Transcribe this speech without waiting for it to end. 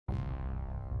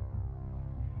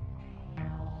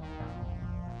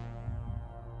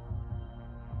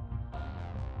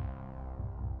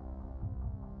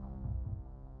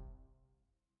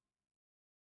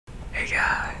Hey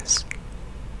guys,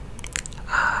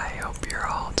 I hope you're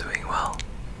all doing well.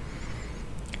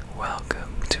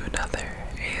 Welcome to another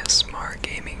ASMR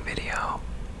gaming video.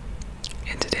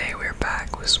 And today we're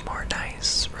back with some more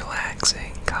nice,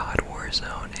 relaxing COD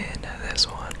Warzone in this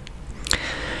one.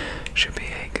 Should be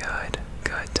a good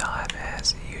time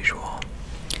as usual.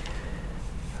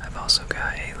 I've also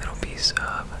got a little piece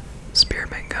of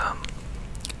spearmint gum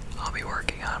I'll be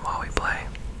working on while we play.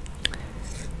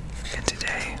 And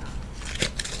today,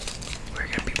 we're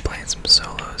going to be playing some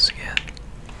solos again.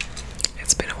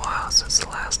 It's been a while since the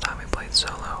last time we played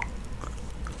solo.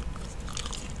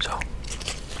 So,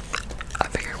 I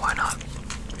figured why not?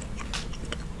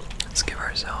 Let's give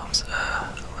ourselves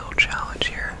a little challenge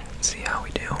here and see how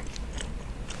we do.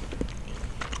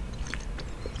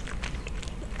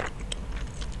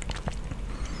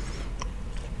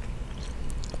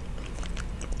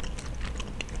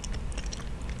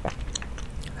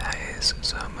 That is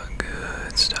some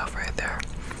good stuff right there.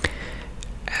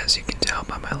 As you can tell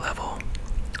by my level,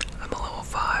 I'm a level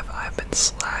 5. I've been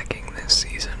slacking this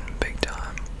season big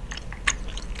time.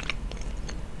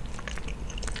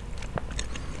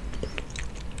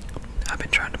 I've been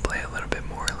trying to play a little bit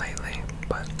more lately,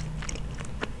 but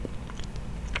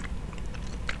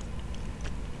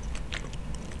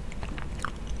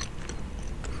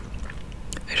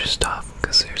it's just tough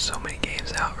because there's so many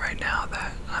games out right now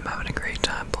that I'm having a great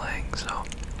time playing, so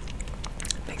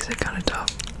it makes it kind of tough.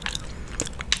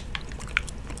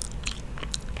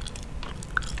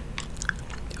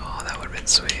 Oh, that would have been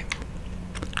sweet.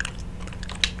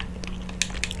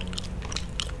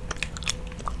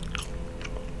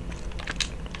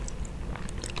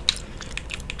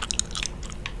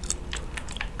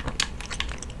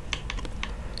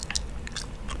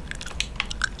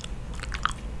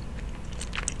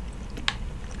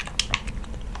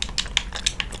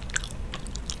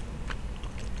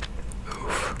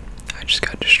 Oof, I just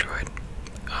got destroyed.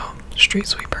 Oh, street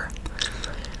sweeper.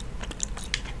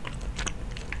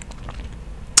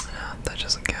 That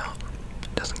doesn't count.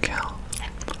 It doesn't count.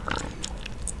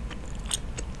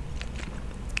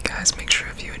 Guys, make sure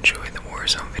if you enjoy the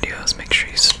Warzone videos, make sure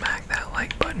you smack that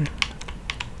like button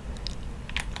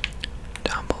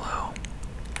down below.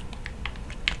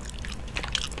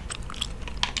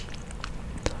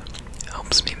 It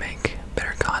helps me make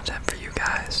better content for you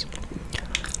guys.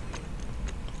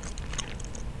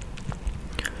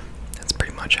 That's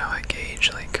pretty much how I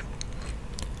gauge, like,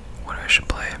 what I should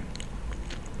play.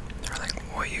 Or, like,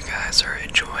 what you guys are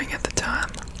enjoying at the time.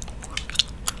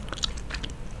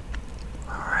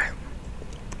 Alright.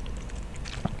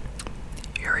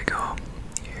 Here we go.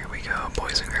 Here we go,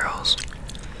 boys and girls.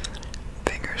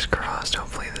 Fingers crossed,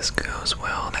 hopefully this goes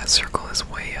well. That circle is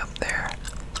way up there.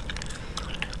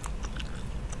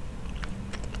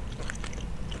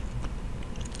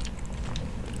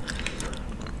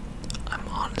 I'm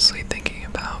honestly thinking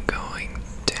about going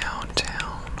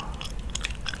downtown.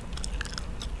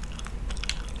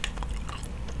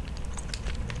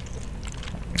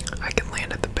 I can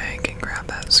land at the bank and grab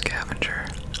that scavenger.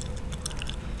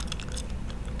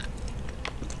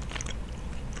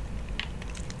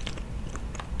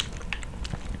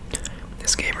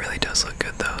 This game really does look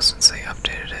good though since they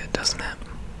updated it, doesn't it?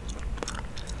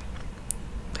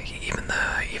 Like even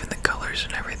the colors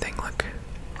and everything look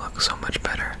so much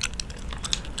better.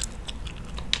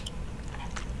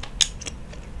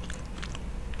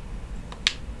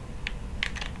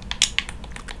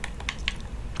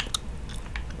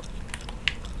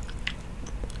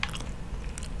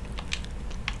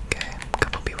 Okay, a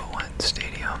couple people went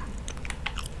stadium.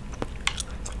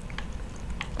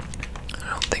 I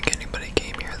don't think anybody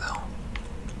came here though.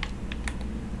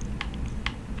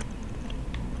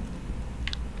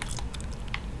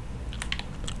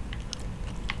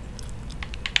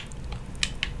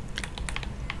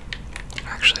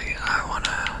 Actually, I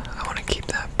wanna keep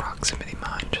that proximity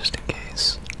mine just in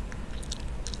case.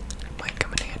 Might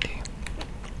come in handy.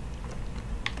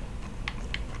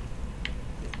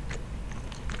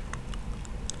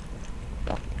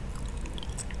 What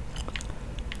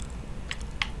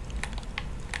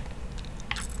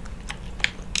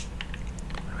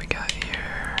do we got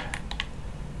here?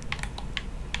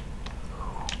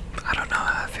 Ooh, I don't know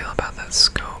how I feel about that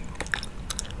scope.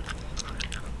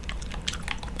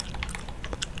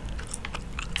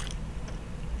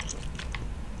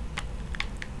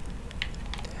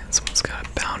 And someone's got a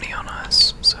bounty on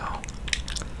us, so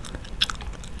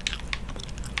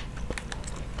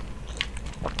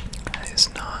that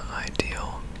is not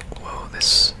ideal. Whoa,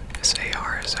 this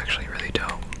AR is actually really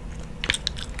dope.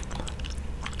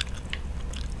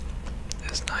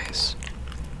 It's nice.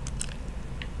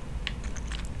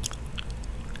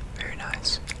 Very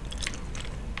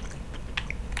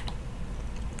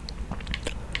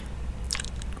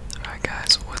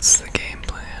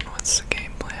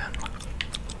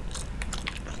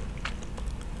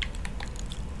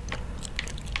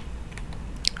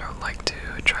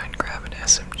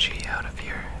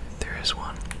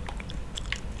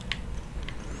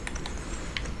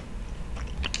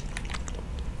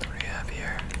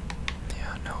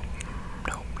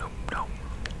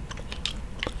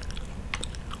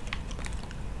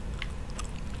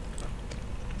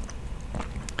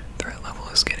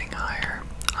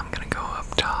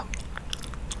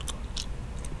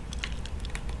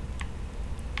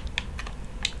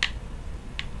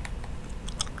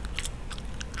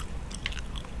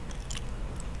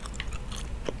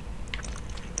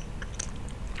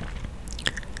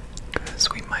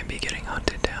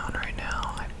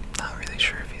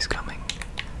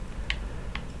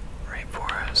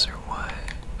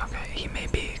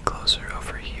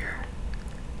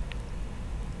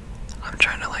I'm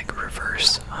trying to like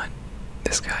reverse hunt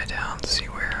this guy down, see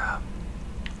where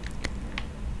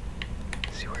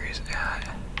he's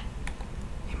at.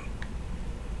 He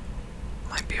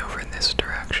might be over in this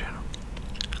direction.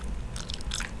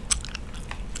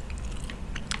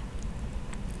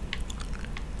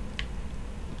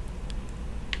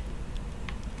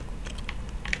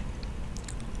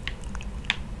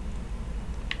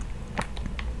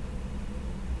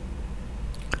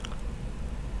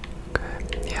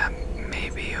 Okay, yeah,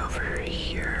 maybe over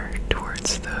here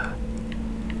towards that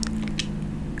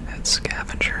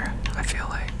scavenger, I feel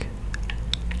like.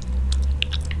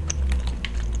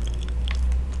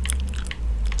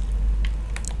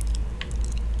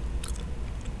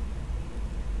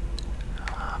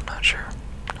 I'm not sure.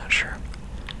 Not sure.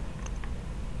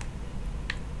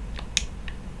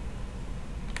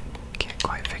 Can't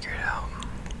quite figure it out.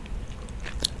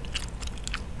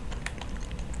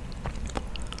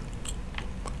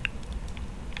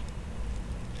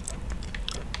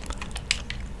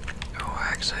 Oh, I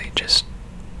actually just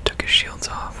took his shields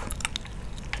off.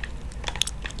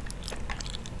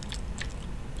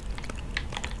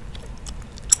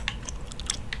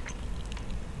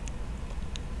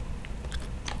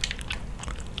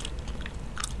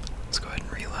 Let's go ahead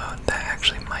and reload. That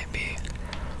actually might be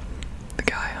the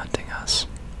guy hunting us.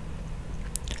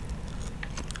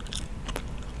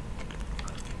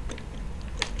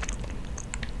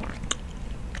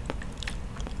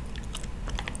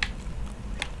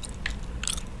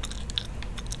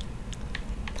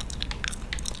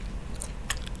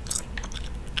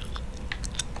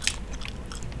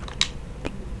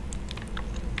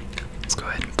 Let's go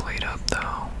ahead and plate up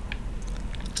though.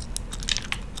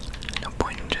 No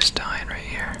point in just dying right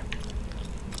here.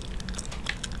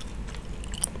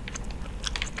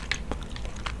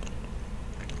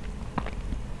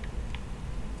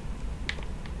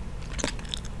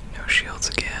 No shields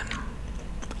again.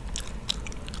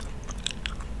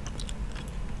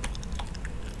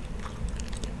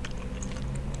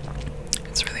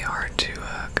 It's really hard to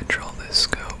control this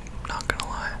scope, not gonna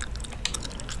lie.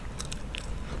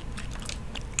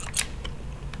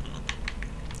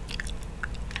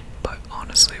 But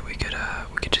honestly, we could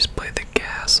just play the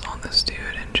gas on this dude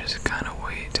and just kind of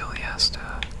wait till he has to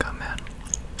come in.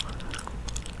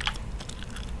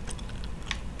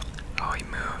 Oh, he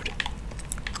moved.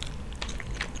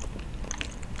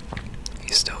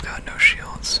 He's still got no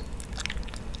shields.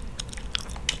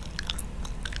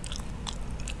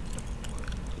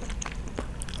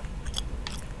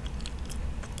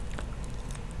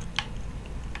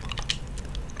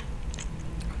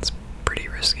 It's pretty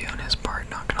risky on his part,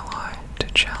 not gonna lie, to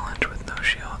challenge with no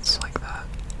shields like that.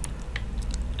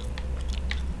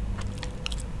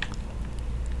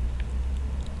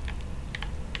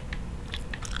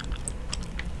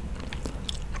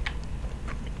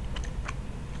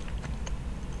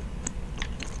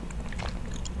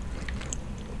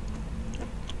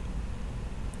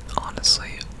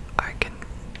 Honestly, I can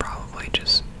probably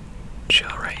just chill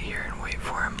right here and wait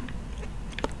for him.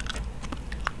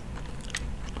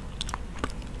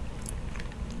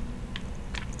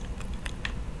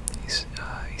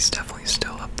 He's definitely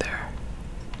still up there.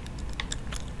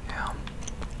 Yeah.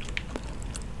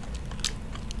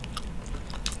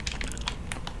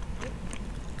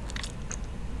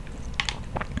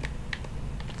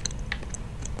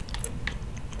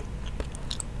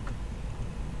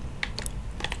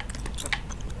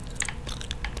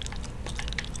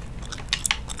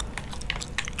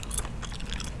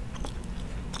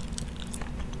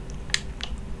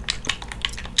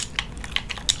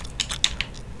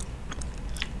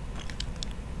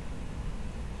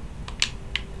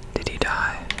 Did he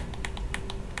die?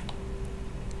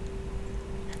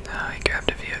 No, he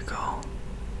grabbed a vehicle.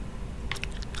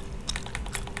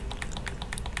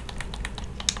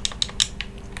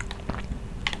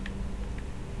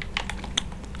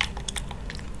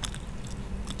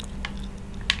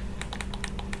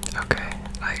 Okay,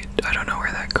 I don't know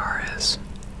where that car is.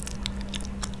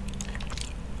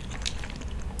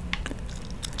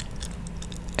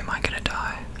 Am I gonna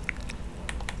die?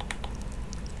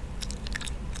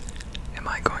 Am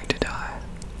I going to die?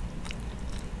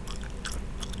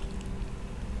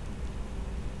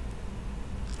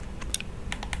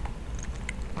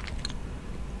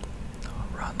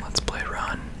 Oh, run, let's play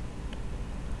run.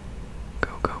 Go,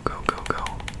 go, go, go, go.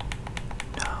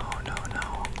 No, no,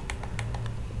 no.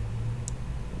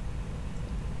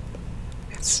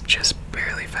 It's just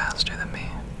barely faster than me.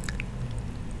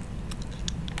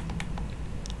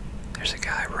 There's a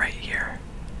guy right here.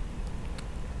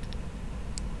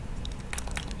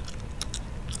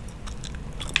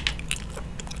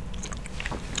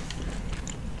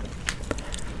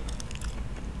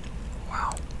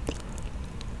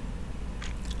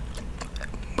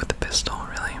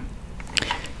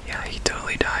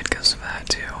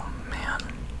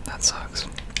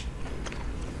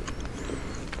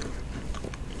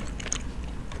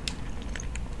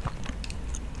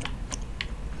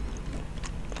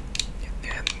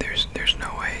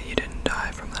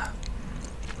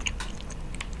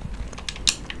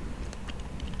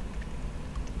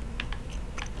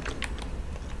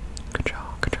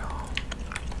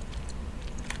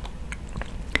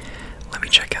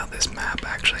 this map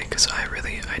actually, because I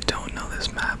don't know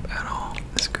this map at all.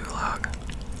 This gulag.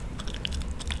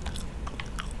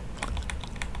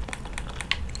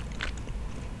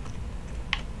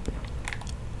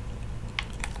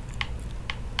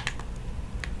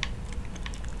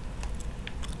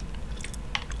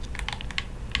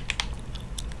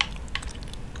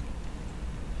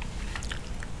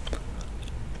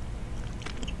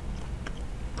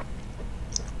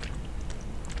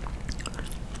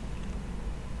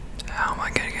 How am I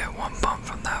gonna get one bump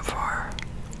from that far?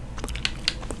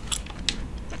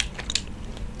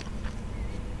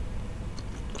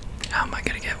 How am I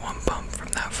gonna get one bump from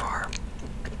that far?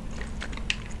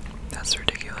 That's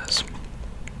ridiculous.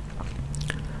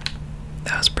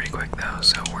 That was pretty quick though,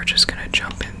 so we're just gonna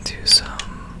jump into some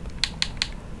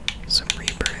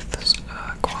rebirth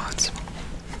quads,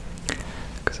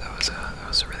 because that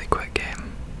was a really quick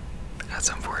game. That's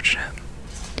unfortunate.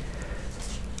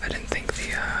 I didn't think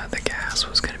the gas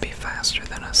was gonna be faster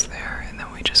than us there, and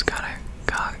then we just kind of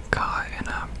got caught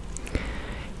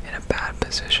in a bad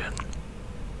position.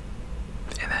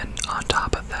 And then on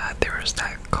top of that, there was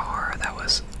that car that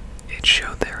was. It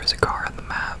showed there was a car on the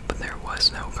map, but there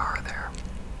was no car there.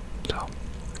 So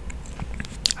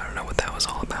I don't know what that was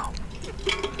all about.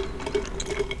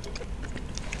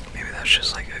 Maybe that's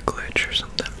just like a glitch or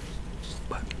something.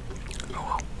 But oh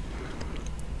well.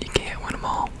 You can't win them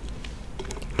all.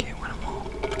 You can't win them all.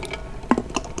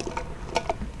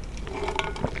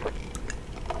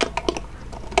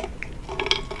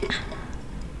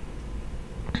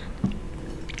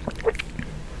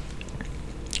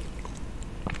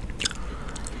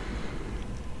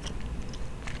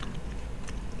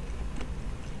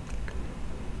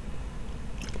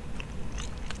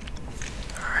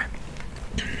 Alright.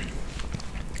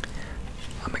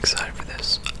 I'm excited for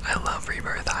this. I love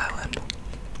Rebirth Island.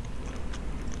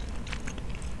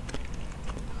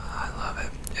 I love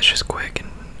it. It's just quick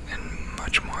and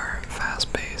much more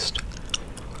fast-paced.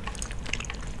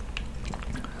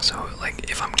 So, like,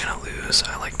 if I'm gonna lose,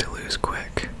 I like to lose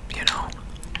quick, you know?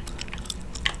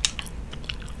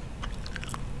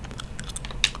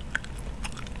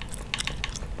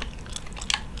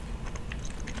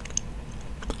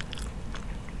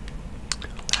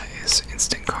 That is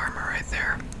instant karma right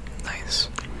there. Nice.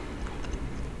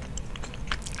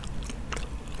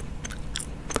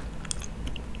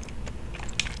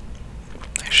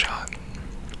 Nice shot.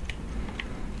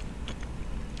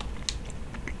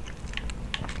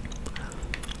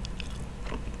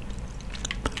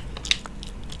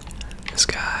 This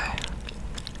guy.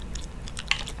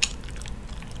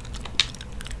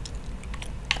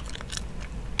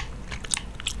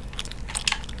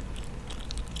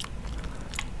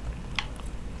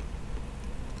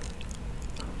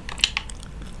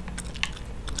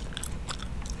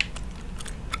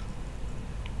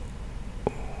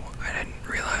 Ooh, I didn't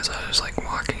realize I was like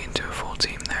walking into a full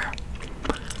team there.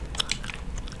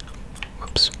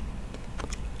 Whoops.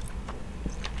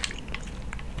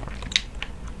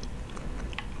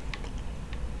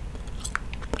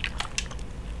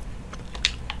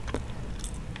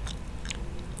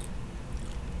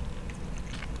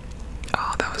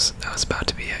 Oh, that was about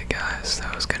to be it, guys.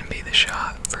 That was gonna be the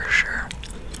shot for sure.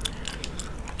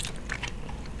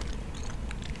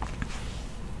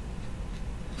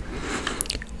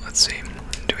 Let's see.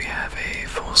 Do we have a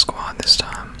full squad this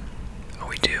time? Oh,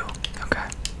 we do. Okay.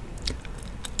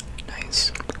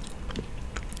 Nice.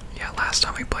 Yeah, last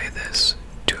time we played this,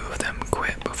 2 of them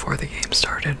quit before the game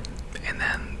started, and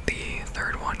then the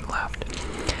third one left.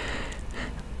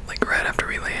 Like right after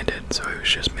we landed, so it was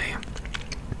just me.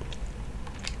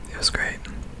 It was great.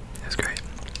 It was great.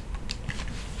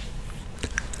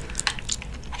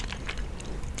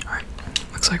 Alright,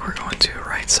 looks like we're going to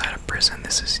right side of prison.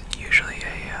 This is usually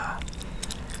a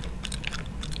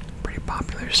pretty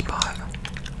popular spot.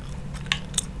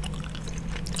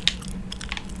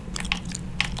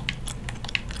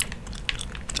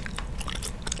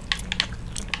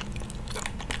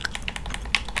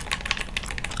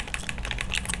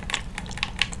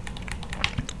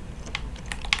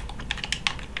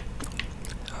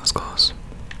 That was close.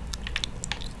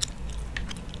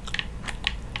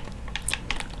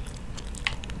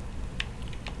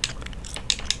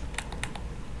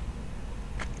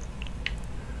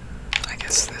 I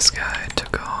guess this guy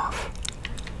took off.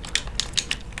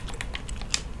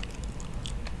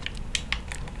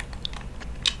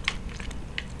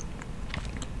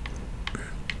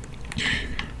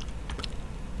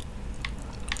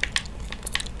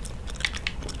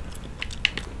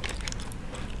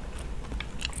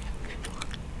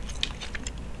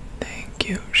 Thank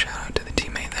you. Shout out to the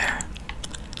teammate there.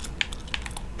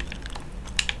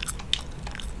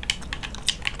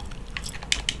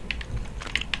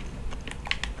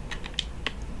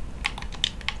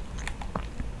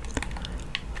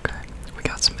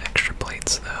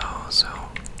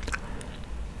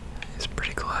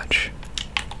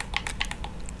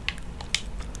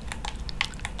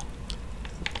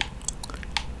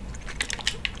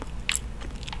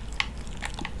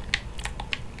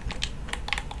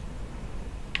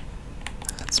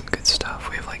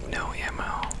 no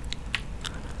ammo.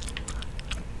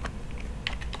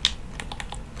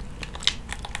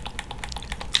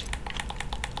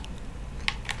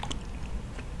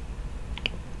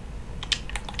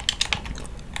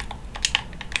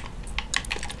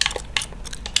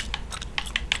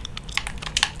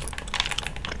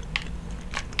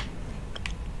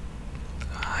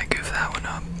 I goofed that one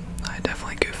up. I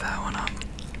definitely goofed that one up.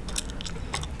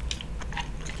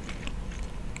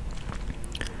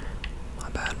 My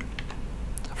bad.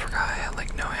 I forgot I had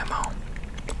like no ammo.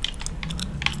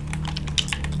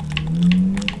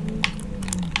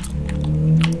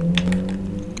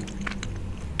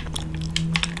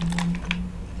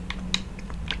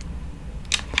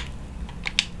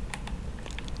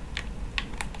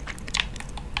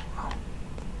 Oh.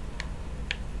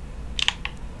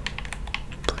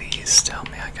 Please tell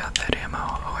me I got that ammo.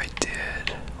 Oh, I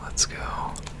did. Let's go.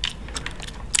 I'll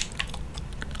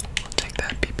take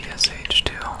that PPSH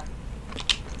too.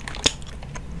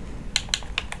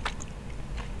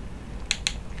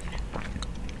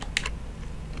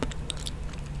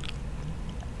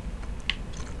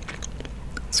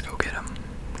 Let's go get him.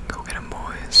 Go get him,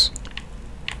 boys.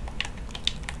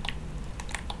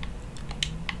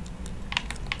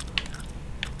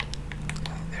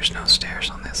 There's no stairs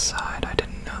on this side. I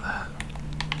didn't know that.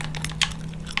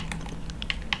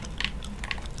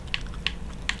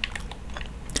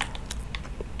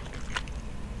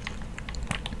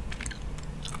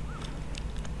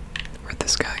 Where'd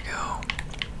this guy go?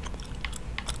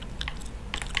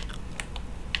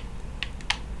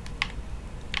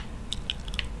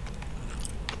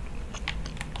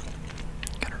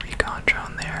 Got a recon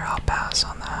drone there. I'll pass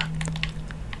on that.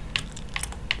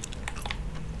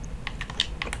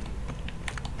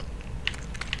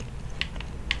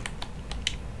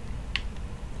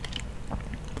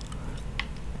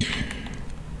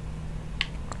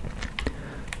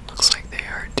 Looks like they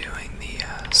are doing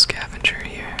the scavenger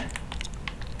here.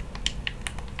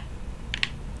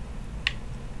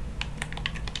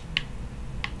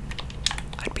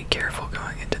 I'd be careful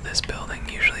going into this building.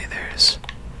 Usually there's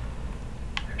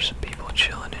some people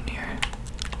chilling in here.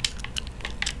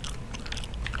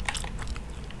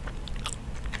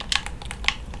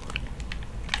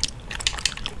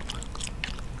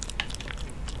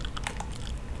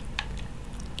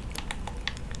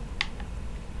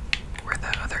 Where'd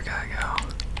that other guy go?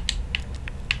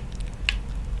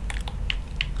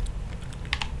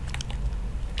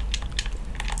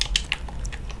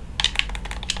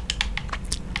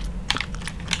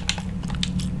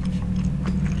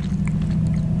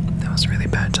 That was really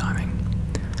bad timing,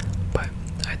 but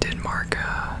I did mark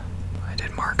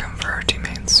him for our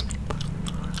teammates.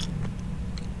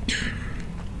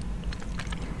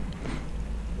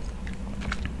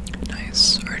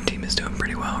 Nice. Our team is doing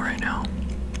pretty well right now.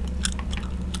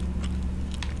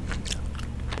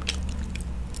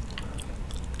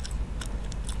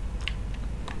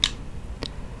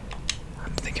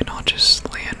 I'm thinking I'll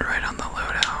just land right on the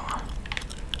loadout.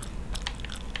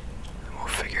 And we'll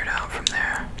figure it out from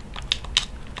there.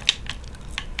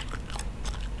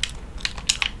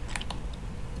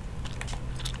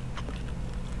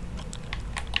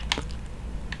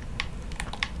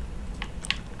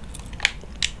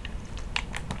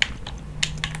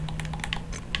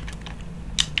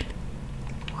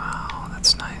 Wow,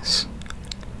 that's nice.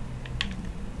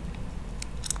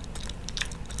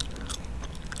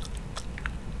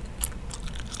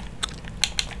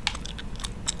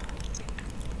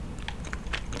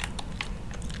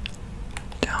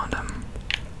 Downed him.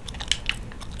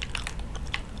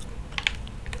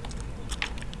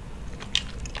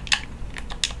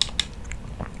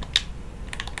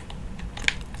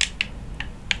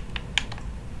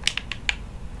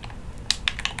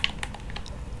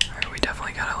 Alright, we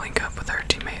definitely gotta link up with our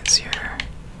teammates here.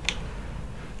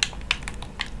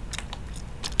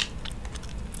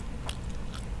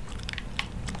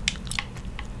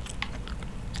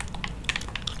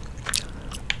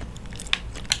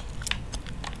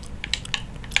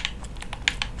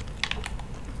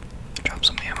 Drop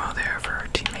some ammo there for our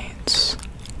teammates.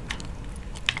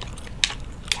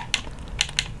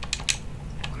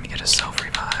 Let me get a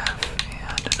self-revive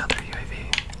and another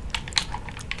UAV.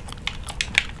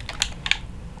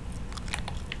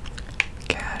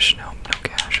 Cash? Nope, no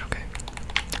cash, okay.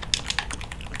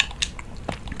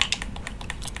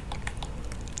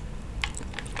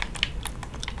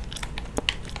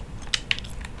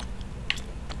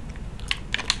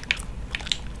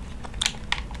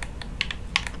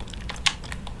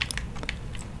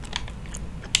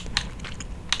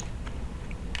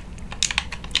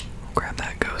 Grab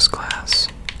that ghost glass.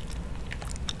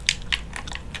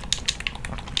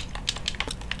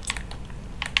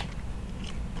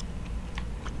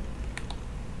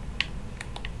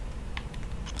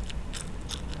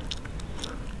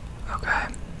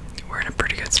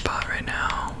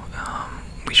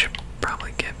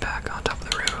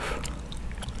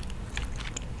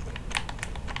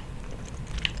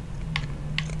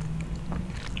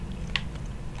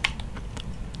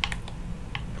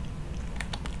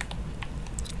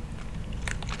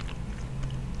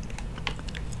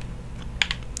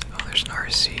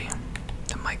 see.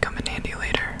 That might come in handy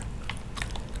later.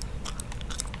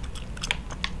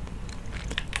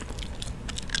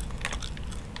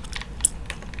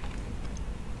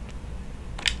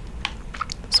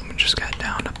 Someone just got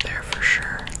downed up there for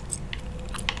sure.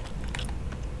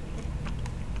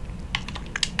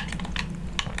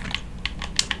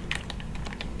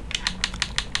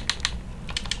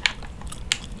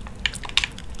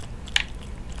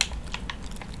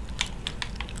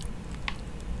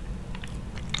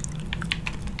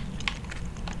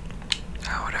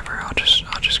 Oh, whatever.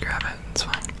 I'll just grab it. It's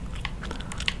fine.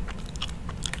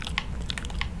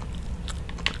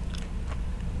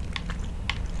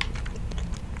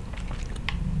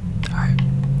 Alright,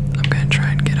 I'm gonna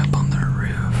try and get up on the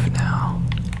roof now.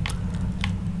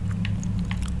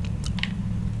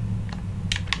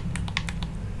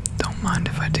 Don't mind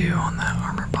if I do on that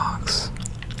armor box.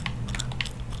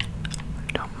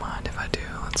 Don't mind if I do.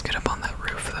 Let's get up on that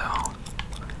roof though.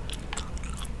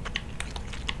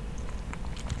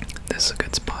 This is a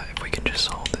good spot if we can just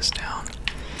hold this down.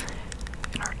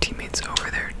 And our teammate's over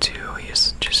there too.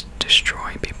 He's just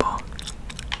destroying people.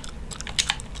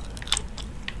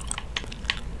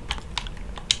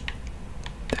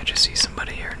 Did I just see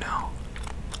somebody here? No.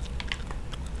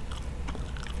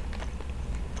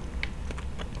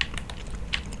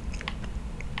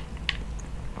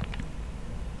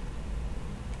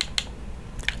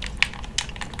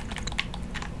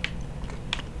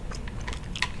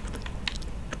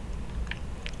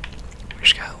 We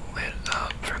just got lit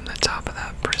up from the top of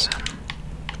that prison.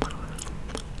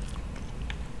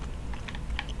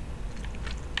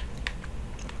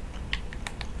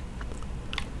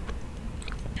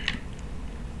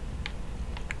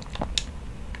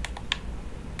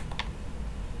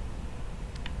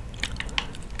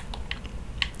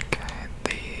 Okay,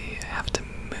 they have to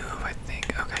move, I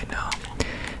think. Okay, no.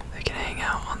 They can hang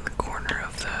out on the corner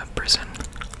of the prison.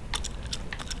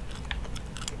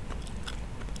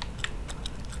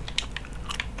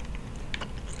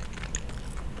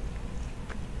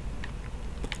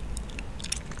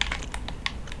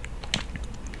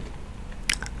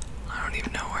 I don't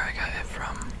even know where I got it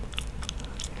from.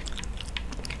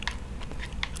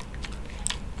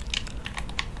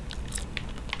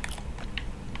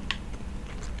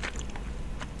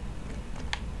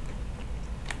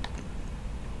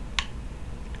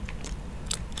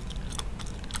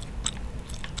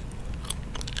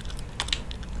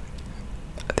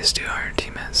 This dude on our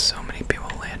team has so many people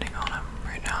landing on him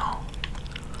right now.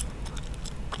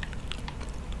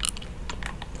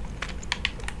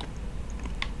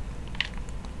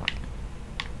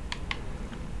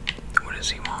 What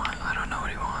does he want? I don't know what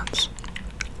he wants.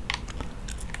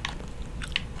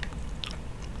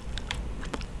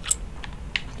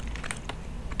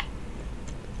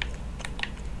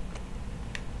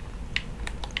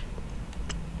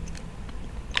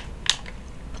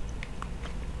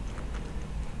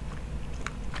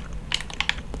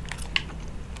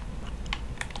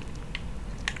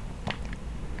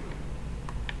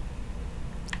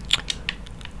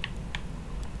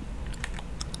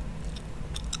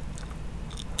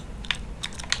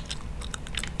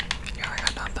 Yeah, I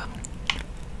got nothing.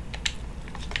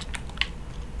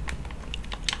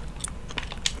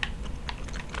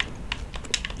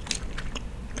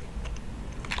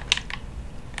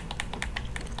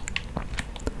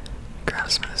 Grab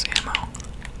some of this ammo.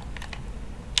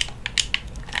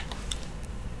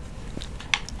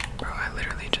 Bro, I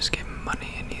literally just gave him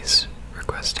money and he's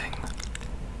requesting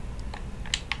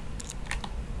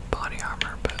body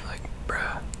armor, but like,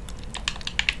 bruh.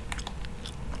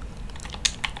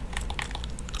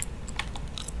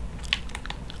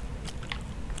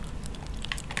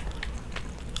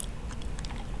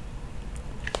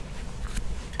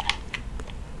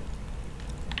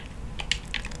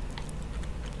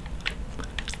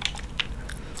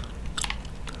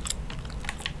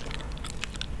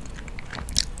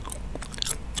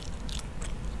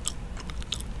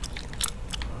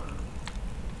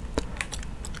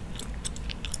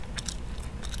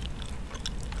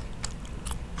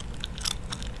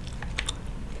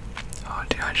 Oh,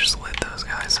 dude, I just lit those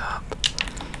guys up.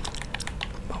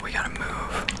 But we gotta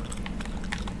move.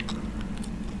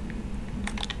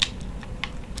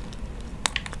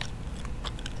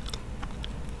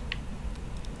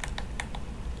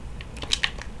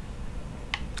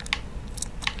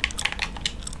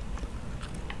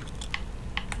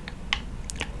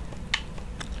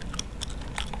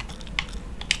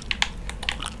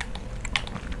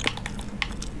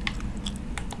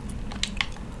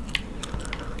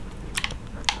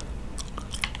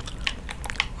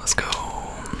 Let's go.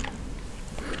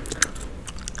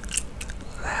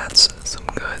 That's some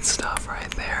good stuff right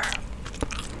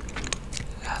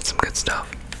some good stuff.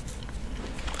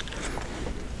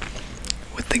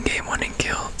 With the game-winning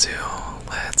kill too.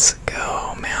 Let's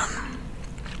go, man.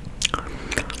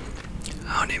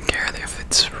 I don't even care if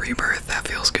it's rebirth. That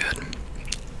feels good.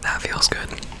 That feels good.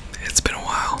 It's been a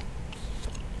while.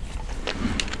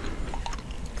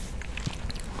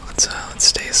 Let's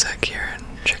stay a sec here and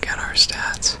check out our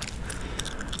stats.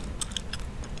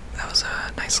 That was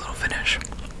a nice little finish.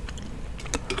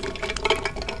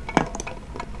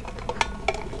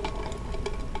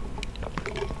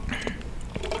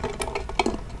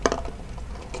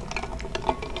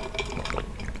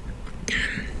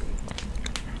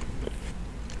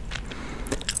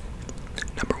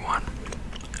 Number one,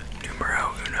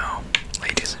 numero uno,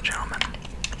 ladies and gentlemen.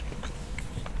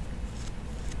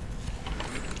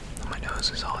 My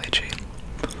nose is all itchy.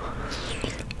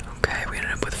 Okay, we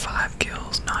ended up with 5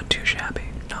 kills. Not too shabby.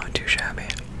 Not too shabby.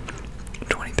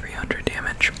 2,300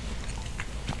 damage.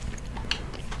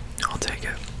 I'll take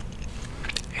it.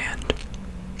 And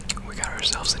we got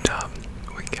ourselves a dub.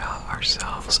 We got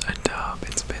ourselves a dub.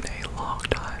 It's been a long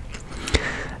time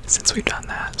since we've done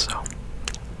that, so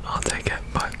I'll take it.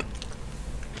 But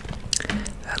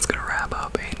that's gonna wrap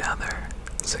up another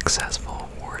successful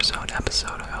Warzone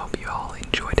episode. I hope you all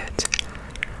enjoyed it.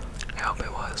 I hope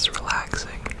it was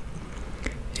relaxing.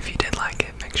 If you did like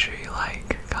it, make sure you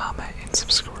like, comment, and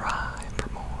subscribe for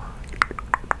more.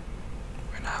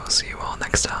 And I will see you all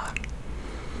next time.